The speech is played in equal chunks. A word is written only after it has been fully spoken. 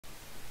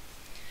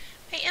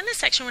this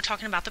section we're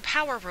talking about the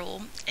power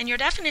rule, and your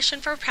definition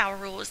for a power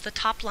rule is the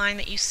top line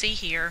that you see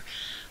here,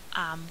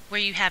 where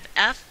you have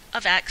f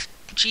of x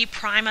g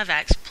prime of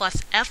x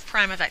plus f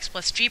prime of x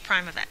plus g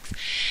prime of x.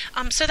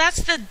 So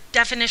that's the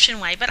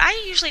definition way, but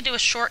I usually do a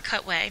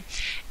shortcut way.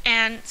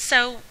 And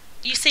so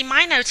you see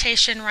my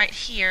notation right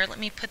here. Let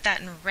me put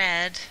that in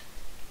red.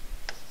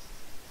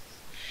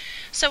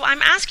 So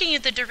I'm asking you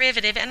the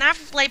derivative, and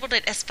I've labeled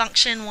it as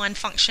function 1,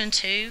 function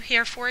 2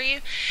 here for you.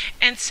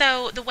 And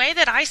so the way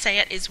that I say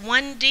it is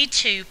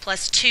 1d2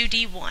 plus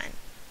 2d1.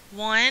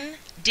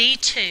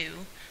 1d2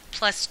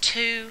 plus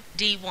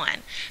 2d1.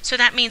 So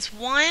that means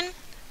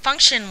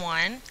function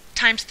 1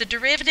 times the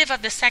derivative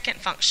of the second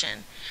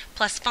function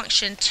plus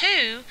function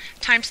 2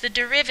 times the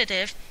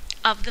derivative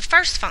of the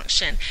first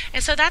function.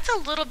 And so that's a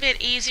little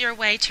bit easier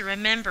way to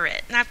remember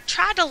it. And I've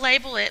tried to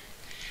label it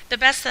the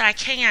best that I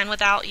can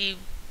without you,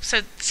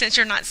 so since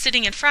you're not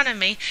sitting in front of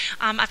me,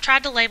 I've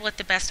tried to label it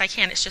the best I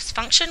can. It's just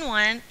function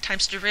 1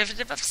 times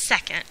derivative of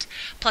second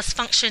plus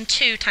function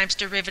 2 times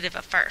derivative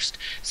of first.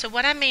 So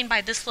what I mean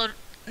by this little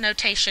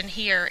notation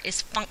here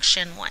is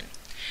function 1.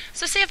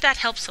 So see if that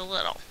helps a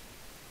little.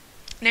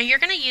 Now you're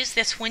going to use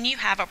this when you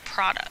have a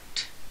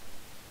product.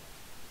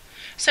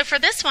 So for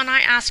this one,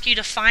 I ask you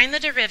to find the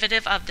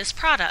derivative of this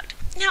product.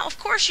 Now, of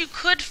course, you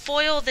could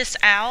FOIL this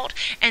out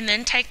and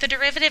then take the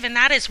derivative, and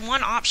that is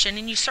one option,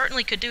 and you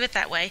certainly could do it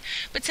that way.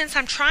 But since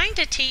I'm trying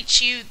to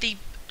teach you the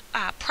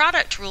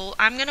product rule,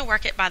 I'm going to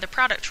work it by the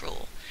product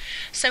rule.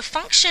 So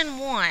function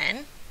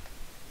 1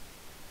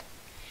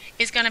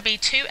 is going to be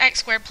 2x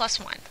squared plus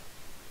 1.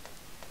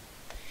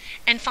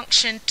 And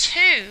function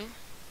 2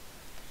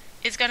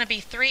 is going to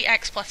be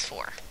 3x plus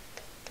 4.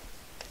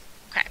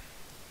 Okay.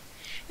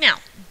 Now,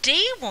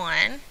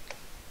 d1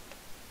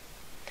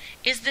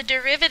 is the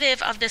derivative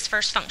of this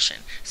first function.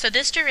 So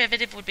this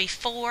derivative would be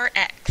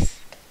 4x.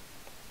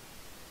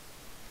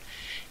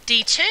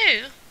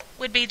 d2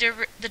 would be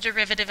the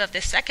derivative of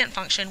this second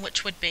function,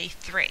 which would be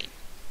 3.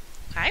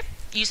 Okay?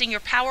 Using your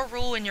power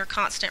rule and your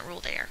constant rule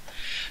there.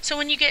 So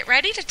when you get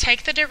ready to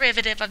take the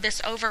derivative of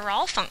this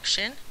overall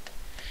function,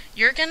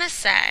 you're going to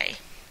say,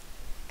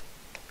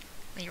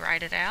 let me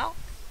write it out,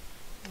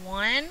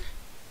 1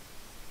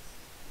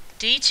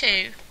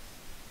 d2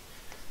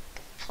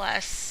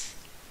 plus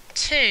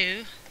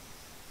 2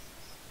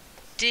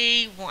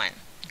 d1.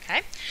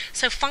 Okay,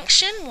 so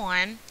function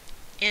 1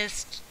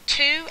 is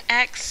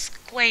 2x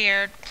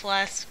squared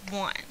plus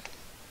 1.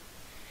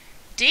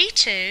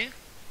 d2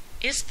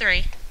 is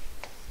 3.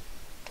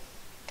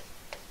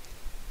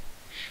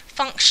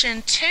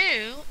 Function 2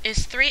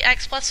 is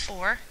 3x plus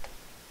 4.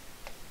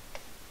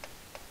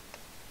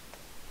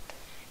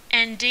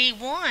 And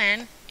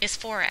d1 is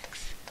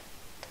 4x.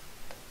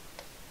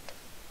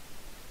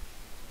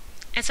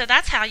 And so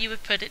that's how you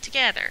would put it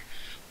together.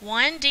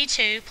 1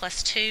 d2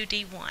 plus 2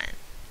 d1.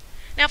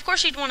 Now, of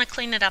course, you'd want to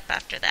clean it up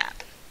after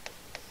that.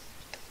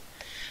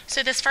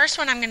 So this first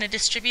one, I'm going to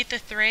distribute the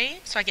 3.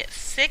 So I get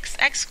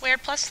 6x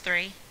squared plus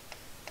 3.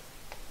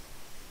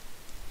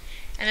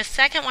 And the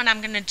second one,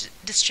 I'm going to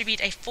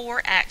distribute a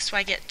 4x. So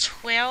I get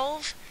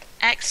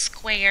 12x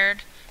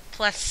squared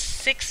plus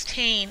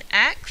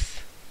 16x.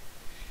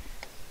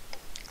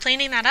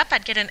 Cleaning that up,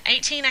 I'd get an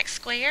 18x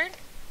squared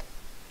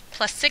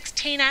plus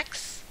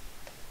 16x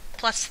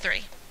plus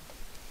 3.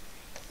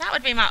 That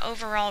would be my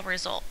overall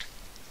result.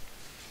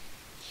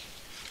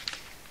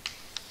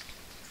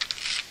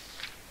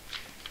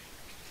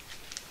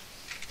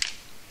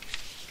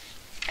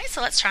 Okay,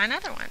 so let's try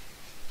another one.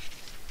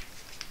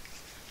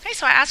 Okay,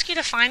 so I ask you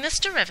to find this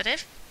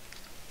derivative.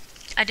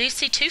 I do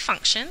see two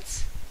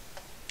functions.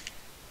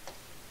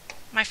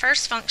 My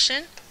first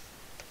function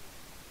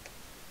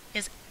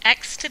is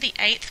x to the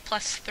 8th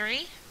plus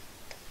 3.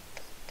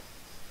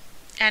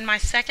 And my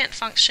second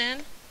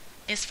function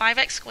is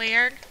 5x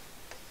squared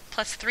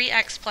plus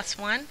 3x plus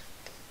 1.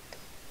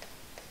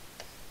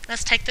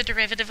 Let's take the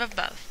derivative of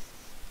both.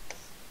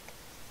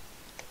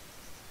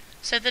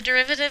 So the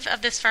derivative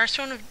of this first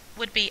one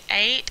would be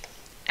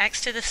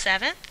 8x to the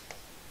 7th.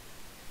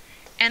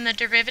 And the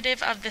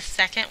derivative of the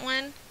second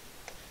one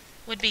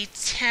would be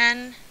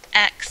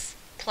 10x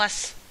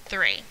plus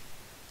 3.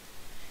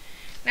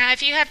 Now,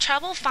 if you have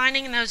trouble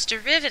finding those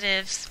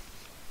derivatives,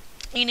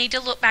 you need to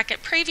look back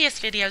at previous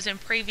videos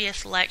and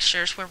previous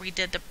lectures where we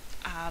did the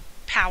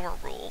power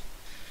rule.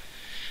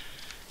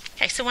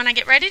 Okay, so when I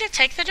get ready to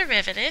take the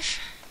derivative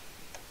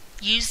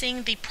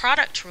using the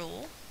product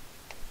rule,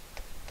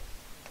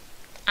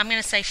 I'm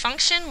going to say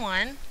function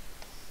 1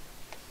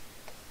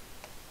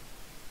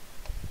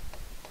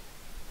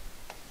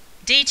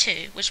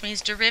 d2, which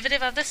means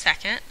derivative of the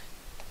second,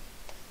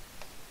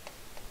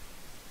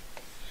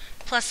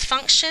 plus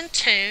function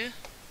 2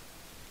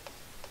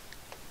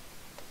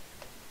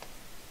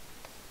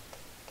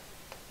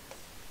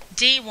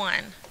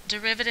 d1,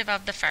 derivative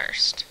of the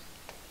first.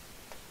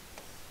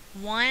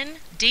 1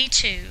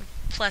 d2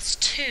 plus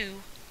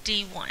 2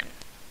 d1.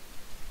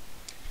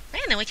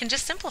 And then we can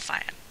just simplify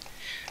it.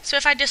 So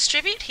if I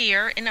distribute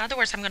here, in other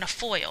words, I'm going to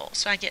FOIL.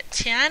 So I get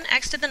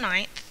 10x to the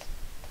 9th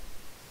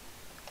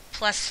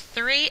plus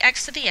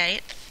 3x to the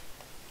 8th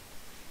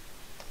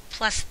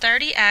plus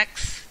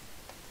 30x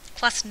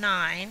plus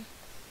 9.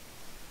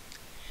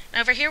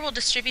 And over here we'll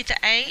distribute the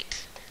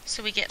 8,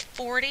 so we get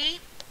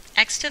 40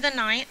 x to the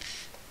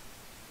 9th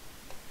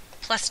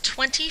plus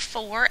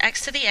 24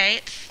 x to the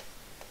 8th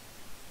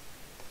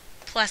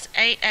plus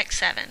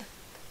 8x7.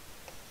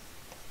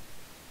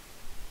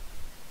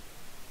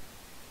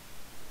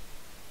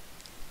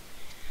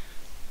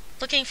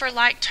 Looking for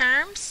like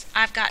terms,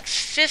 I've got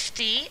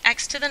 50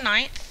 x to the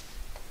 9th.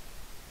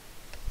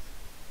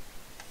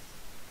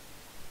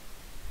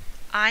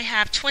 I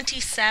have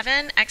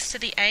 27 x to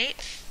the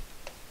 8th.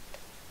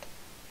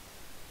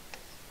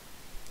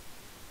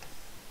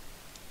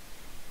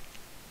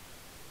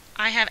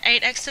 I have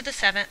 8x to the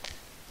 7th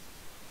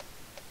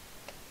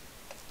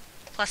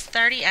plus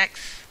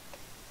 30x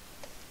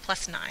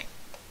plus 9.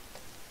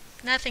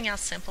 Nothing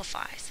else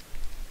simplifies.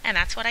 And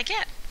that's what I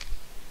get.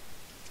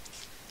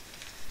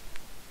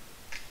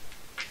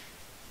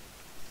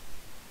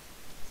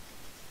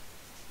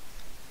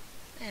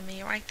 Let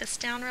me write this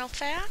down real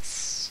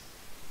fast.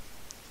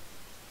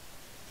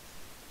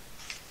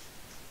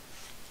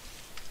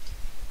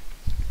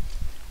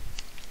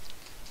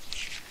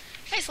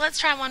 Okay, so let's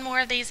try one more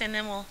of these and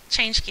then we'll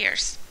change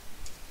gears.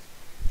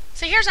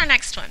 So here's our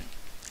next one.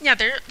 Yeah,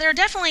 there are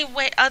definitely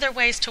other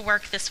ways to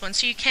work this one.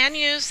 So you can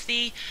use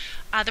the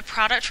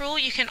product rule.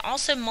 You can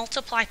also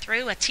multiply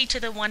through a t to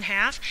the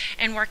 1/2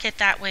 and work it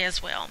that way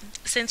as well.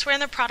 Since we're in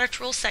the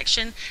product rule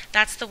section,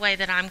 that's the way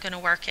that I'm going to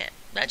work it.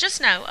 But just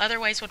know, other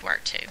ways would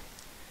work too.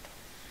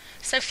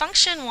 So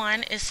function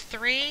 1 is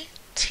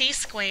 3t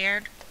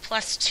squared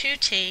plus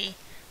 2t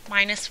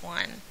minus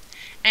 1.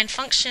 And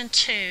function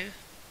 2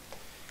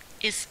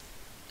 is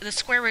the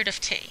square root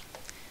of t.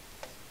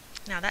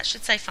 Now that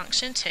should say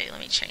function 2. Let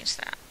me change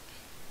that.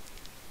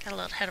 Got a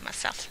little ahead of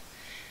myself.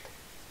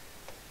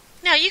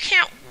 Now you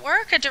can't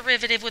work a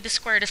derivative with the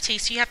square root of t,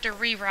 so you have to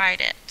rewrite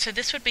it. So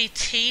this would be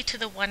t to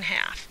the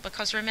 1/2,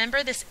 because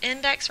remember this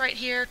index right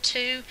here,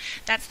 2,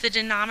 that's the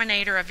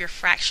denominator of your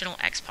fractional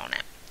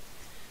exponent.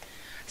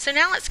 So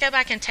now let's go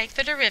back and take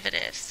the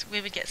derivatives.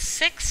 We would get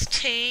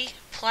 6t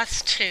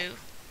plus 2,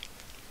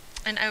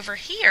 and over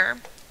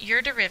here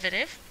your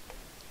derivative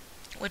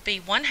would be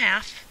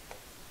 1/2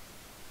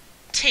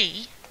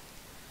 t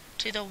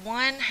to the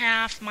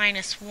 1/2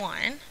 minus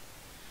 1,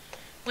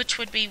 which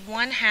would be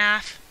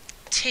 1/2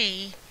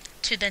 t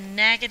to the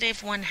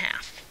negative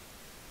 1/2.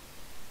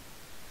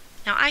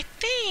 Now I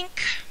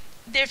think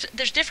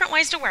there's different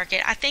ways to work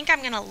it. I think I'm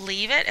going to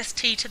leave it as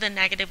t to the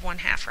negative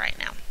 1/2 right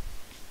now.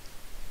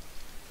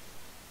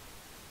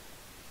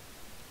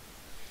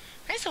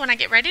 Okay, so when I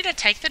get ready to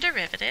take the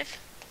derivative,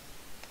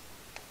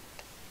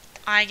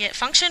 I get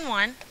function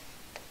 1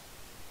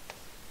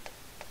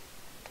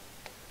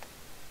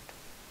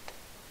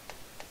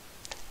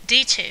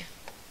 d2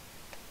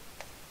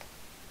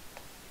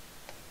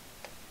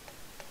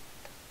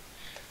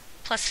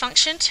 plus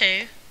function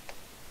 2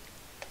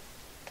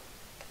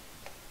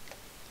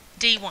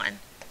 d1.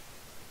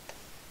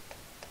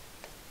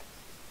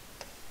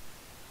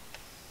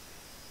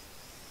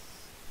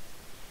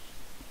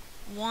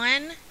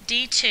 One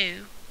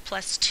d2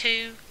 plus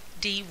 2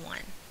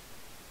 d1.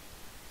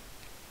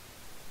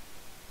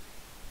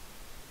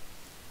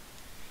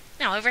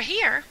 Now over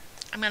here,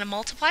 I'm going to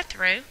multiply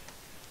through.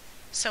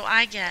 So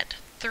I get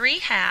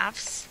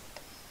 3/2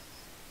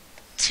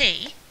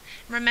 t.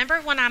 Remember,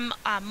 when I'm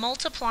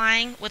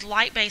multiplying with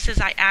like bases,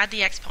 I add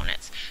the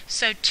exponents.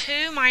 So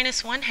 2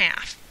 minus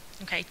 1/2.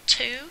 Okay,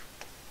 2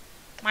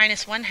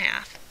 minus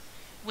 1/2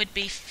 would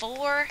be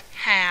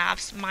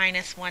 4/2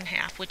 minus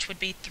 1/2, which would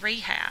be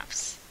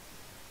 3/2.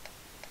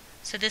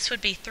 So this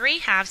would be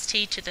 3/2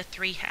 t to the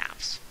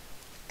 3/2.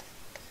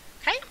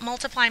 Okay,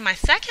 multiplying my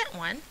second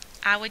one,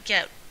 I would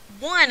get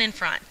 1 in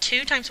front.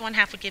 2 times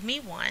 1/2 would give me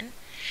 1.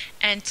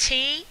 And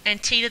t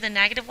to the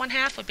negative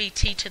 1/2 would be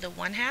t to the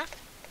 1/2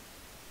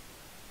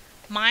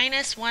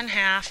 minus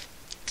 1/2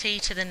 t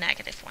to the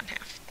negative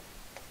 1/2.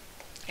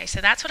 Okay, so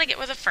that's what I get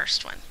with the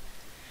first one.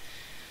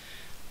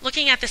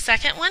 Looking at the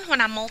second one, when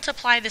I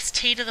multiply this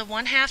t to the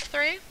 1/2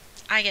 through,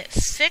 I get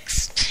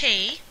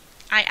 6t.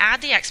 I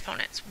add the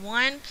exponents.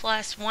 1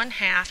 plus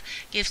 1/2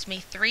 gives me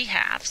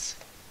 3/2.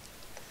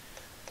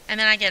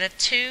 And then I get a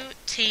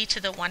 2t to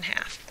the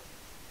 1/2.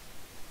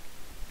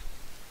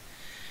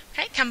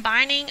 Okay,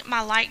 combining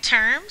my like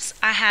terms,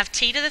 I have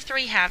t to the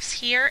 3/2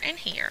 here and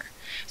here.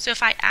 So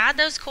if I add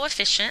those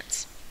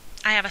coefficients,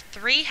 I have a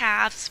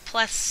 3/2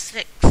 plus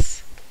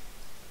 6.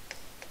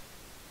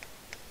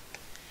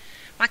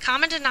 My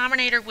common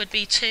denominator would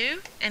be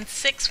 2, and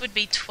 6 would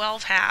be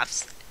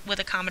 12/2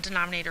 with a common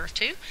denominator of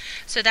 2.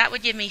 So that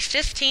would give me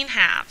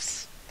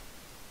 15/2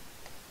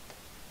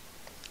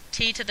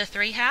 t to the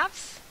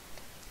 3/2.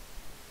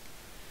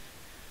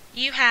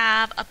 You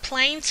have a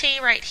plain t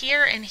right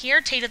here and here,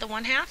 t to the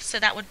 1/2, so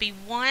that would be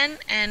 1,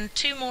 and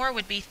 2 more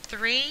would be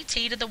 3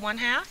 t to the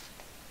 1/2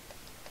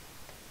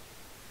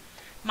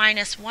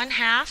 minus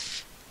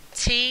 1/2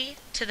 t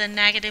to the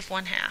negative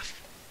 1/2.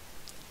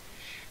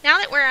 Now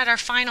that we're at our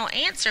final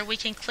answer, we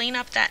can clean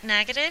up that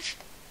negative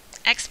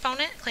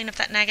exponent,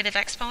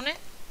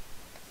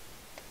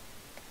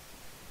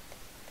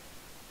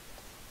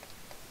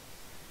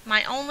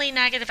 My only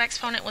negative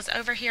exponent was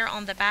over here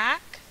on the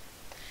back,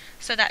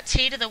 so that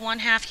t to the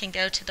 1/2 can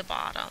go to the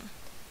bottom.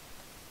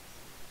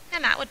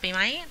 And that would be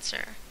my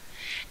answer.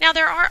 Now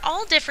there are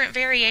all different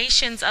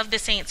variations of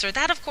this answer.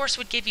 That of course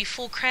would give you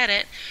full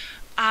credit,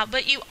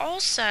 but you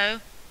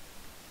also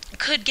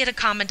could get a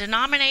common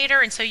denominator,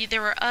 and so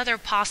there were other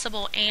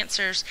possible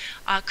answers,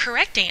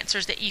 correct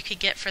answers that you could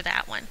get for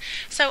that one.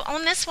 So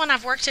on this one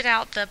I've worked it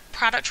out the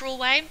product rule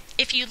way.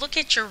 If you look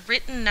at your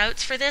written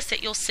notes for this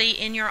that you'll see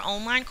in your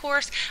online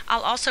course,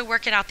 I'll also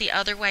work it out the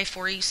other way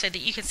for you so that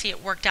you can see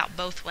it worked out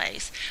both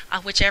ways.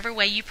 Whichever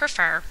way you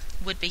prefer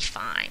would be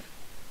fine.